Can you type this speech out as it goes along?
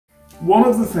One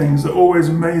of the things that always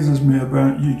amazes me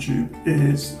about YouTube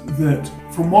is that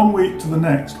from one week to the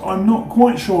next, I'm not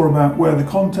quite sure about where the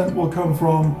content will come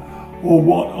from or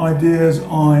what ideas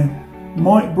I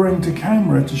might bring to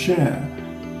camera to share.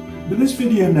 But this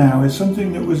video now is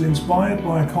something that was inspired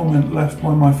by a comment left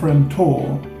by my friend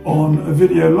Tor on a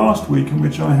video last week in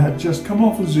which I had just come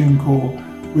off a Zoom call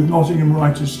with Nottingham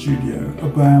Writers Studio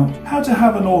about how to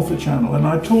have an author channel, and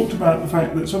I talked about the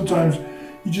fact that sometimes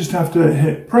you just have to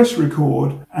hit press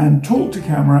record and talk to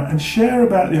camera and share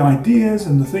about the ideas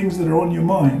and the things that are on your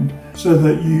mind so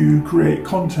that you create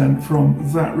content from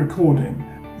that recording.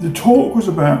 The talk was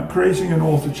about creating an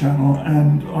author channel,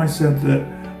 and I said that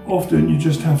often you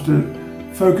just have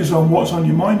to focus on what's on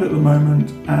your mind at the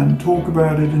moment and talk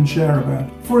about it and share about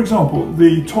it. For example,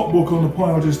 the top book on the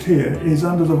pile just here is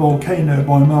Under the Volcano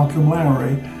by Malcolm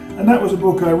Lowry, and that was a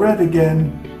book I read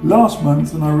again last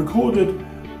month, and I recorded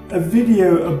a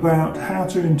video about how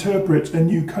to interpret a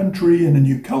new country and a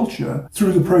new culture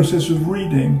through the process of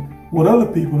reading what other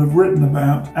people have written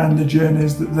about and the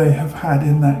journeys that they have had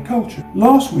in that culture.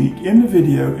 Last week, in the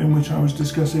video in which I was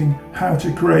discussing how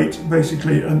to create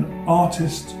basically an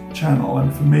artist channel,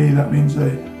 and for me that means a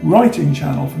writing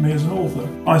channel for me as an author,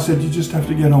 I said you just have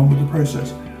to get on with the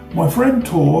process. My friend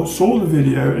Tor saw the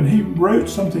video and he wrote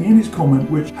something in his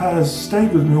comment which has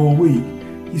stayed with me all week.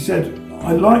 He said,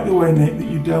 "I like the way, Nick, that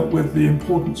you dealt with the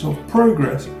importance of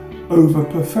progress over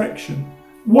perfection."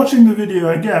 Watching the video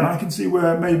again, I can see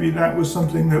where maybe that was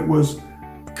something that was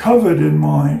covered in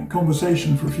my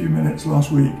conversation for a few minutes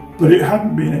last week, but it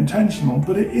hadn't been intentional,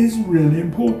 but it is really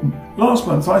important. Last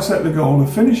month I set the goal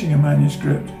of finishing a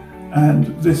manuscript, and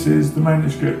this is the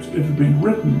manuscript. It had been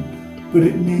written, but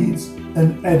it needs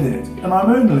an edit, and I'm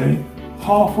only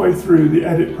halfway through the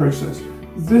edit process.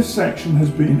 This section has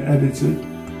been edited,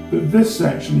 but this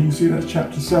section, you can see that's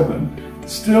chapter 7,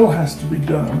 still has to be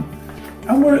done.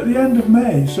 And we're at the end of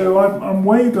May, so I'm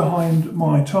way behind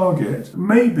my target.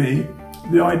 Maybe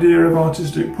the idea of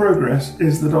artistic progress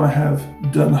is that I have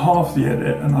done half the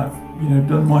edit and I've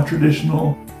done my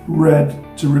traditional red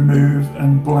to remove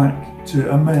and black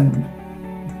to amend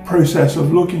process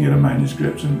of looking at a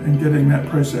manuscript and getting that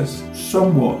process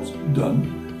somewhat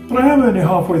done. But I am only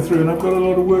halfway through and I've got a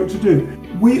lot of work to do.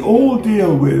 We all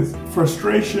deal with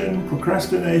frustration,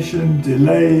 procrastination,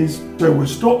 delays, so we're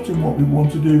stopped in what we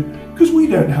want to do because we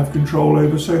don't have control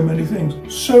over so many things.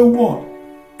 So what?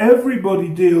 Everybody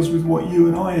deals with what you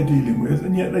and I are dealing with,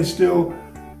 and yet they still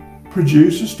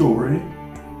produce a story,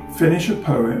 finish a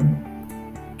poem,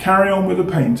 carry on with a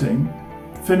painting,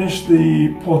 finish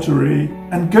the pottery,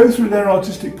 and go through their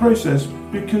artistic process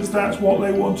because that's what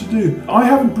they want to do. I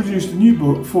haven't produced a new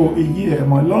book for a year.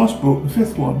 My last book, the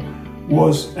 5th one,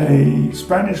 was a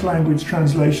Spanish language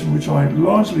translation which I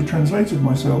largely translated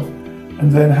myself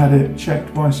and then had it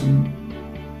checked by some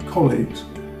colleagues.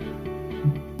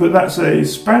 But that's a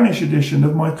Spanish edition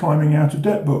of my Climbing Out of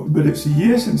Debt book. But it's a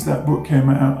year since that book came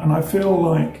out, and I feel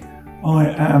like I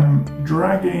am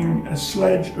dragging a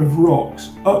sledge of rocks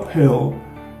uphill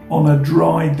on a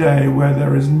dry day where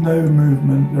there is no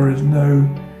movement, there is no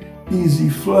easy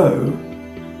flow.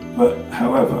 But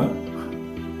however,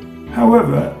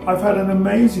 I've had an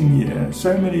amazing year.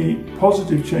 So many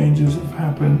positive changes have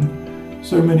happened.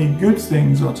 So many good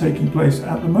things are taking place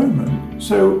at the moment.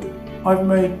 So I've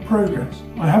made progress.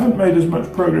 I haven't made as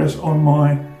much progress on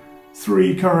my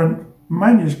 3 current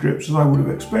manuscripts as I would have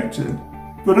expected.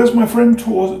 But as my friend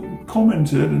Tor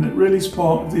commented, and it really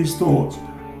sparked these thoughts,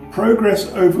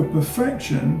 progress over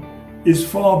perfection is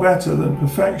far better than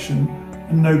perfection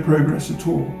and no progress at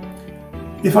all.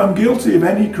 If I'm guilty of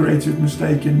any creative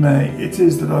mistake in May, it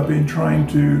is that I've been trying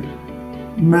to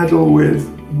meddle with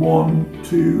 1,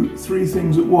 2, 3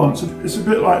 things at once. It's a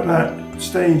bit like that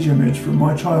stage image from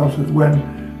my childhood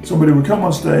when somebody would come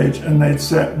on stage and they'd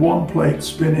set one plate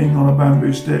spinning on a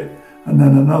bamboo stick and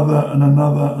then another and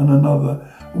another and another.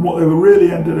 And what they were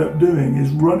really ended up doing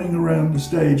is running around the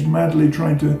stage madly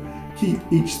trying to keep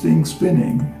each thing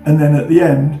spinning, and then at the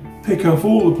end pick up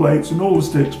all the plates and all the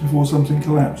sticks before something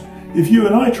collapsed. If you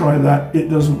and I try that, it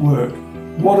doesn't work.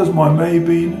 What has my May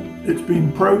been? It's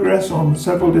been progress on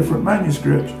several different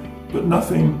manuscripts, but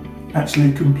nothing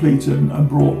actually completed and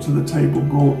brought to the table,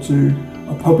 brought to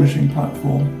a publishing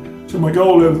platform. So my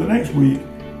goal over the next week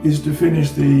is to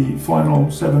finish the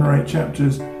final 7 or 8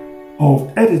 chapters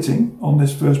of editing on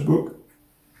this first book.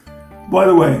 By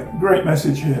the way, great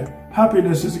message here.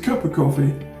 Happiness is a cup of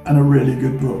coffee and a really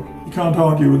good book. You can't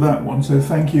argue with that one, so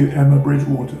thank you, Emma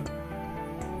Bridgewater.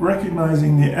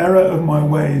 Recognizing the error of my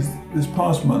ways this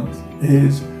past month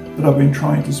is that I've been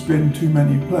trying to spin too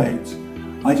many plates.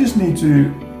 I just need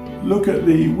to look at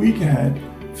the week ahead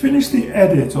finish the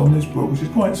edit on this book, which is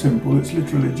quite simple. It's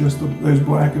literally just those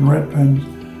black and red pens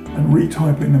and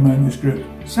retyping the manuscript,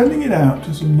 sending it out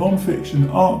to some non-fiction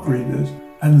ARC readers,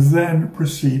 and then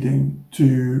proceeding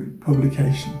to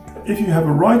publication. If you have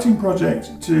a writing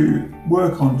project to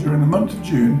work on during the month of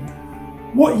June,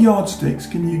 what yardsticks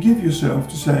can you give yourself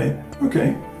to say,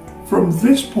 okay, from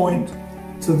this point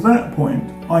to that point,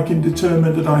 I can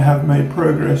determine that I have made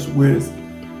progress with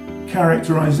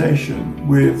characterization,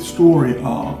 with story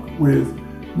arc, with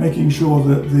making sure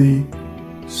that the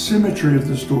symmetry of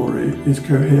the story is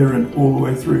coherent all the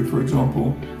way through. For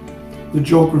example, the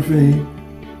geography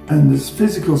and the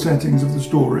physical settings of the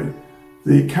story,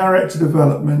 the character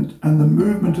development and the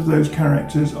movement of those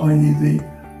characters, i.e. the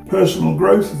personal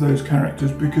growth of those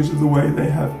characters because of the way they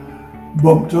have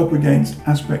bumped up against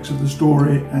aspects of the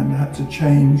story and had to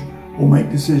change or make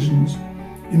decisions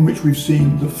in which we've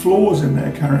seen the flaws in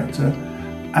their character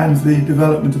and the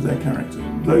development of their character.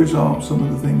 Those are some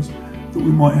of the things that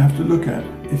we might have to look at.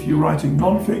 If you're writing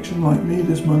non-fiction like me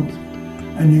this month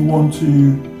and you want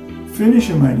to finish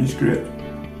a manuscript,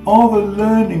 are the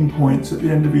learning points at the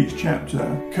end of each chapter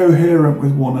coherent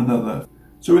with one another?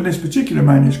 So in this particular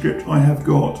manuscript, I have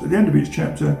got, at the end of each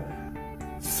chapter,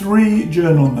 3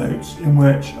 journal notes in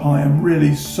which I am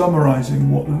really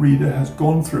summarising what the reader has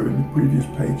gone through in the previous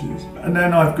pages. And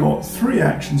then I've got 3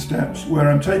 action steps where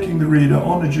I'm taking the reader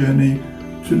on a journey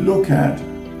to look at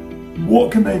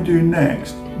what can they do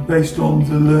next based on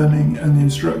the learning and the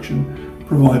instruction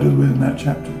provided within that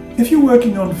chapter. If you're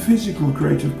working on physical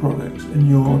creative products and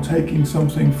you're taking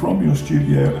something from your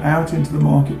studio out into the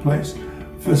marketplace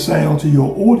for sale to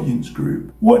your audience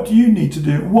group, what do you need to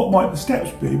do? What might the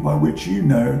steps be by which you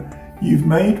know you've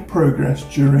made progress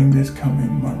during this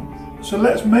coming month? So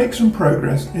let's make some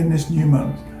progress in this new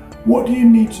month. What do you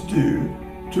need to do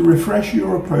to refresh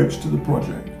your approach to the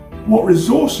project? What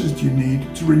resources do you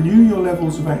need to renew your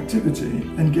levels of activity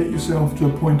and get yourself to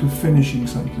a point of finishing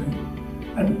something?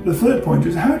 And the third point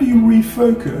is, how do you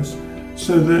refocus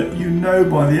so that you know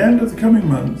by the end of the coming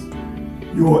month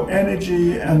your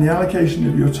energy and the allocation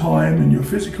of your time and your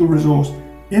physical resource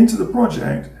into the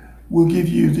project will give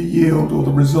you the yield or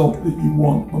the result that you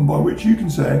want, and by which you can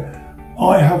say,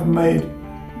 I have made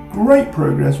great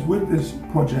progress with this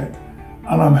project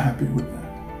and I'm happy with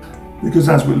that. Because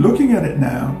as we're looking at it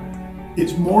now,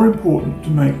 it's more important to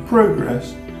make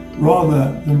progress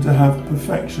rather than to have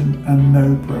perfection and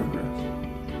no progress.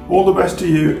 All the best to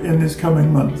you in this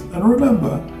coming month, and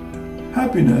remember,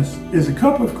 happiness is a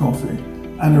cup of coffee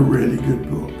and a really good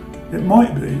book. It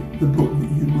might be the book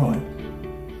that you write.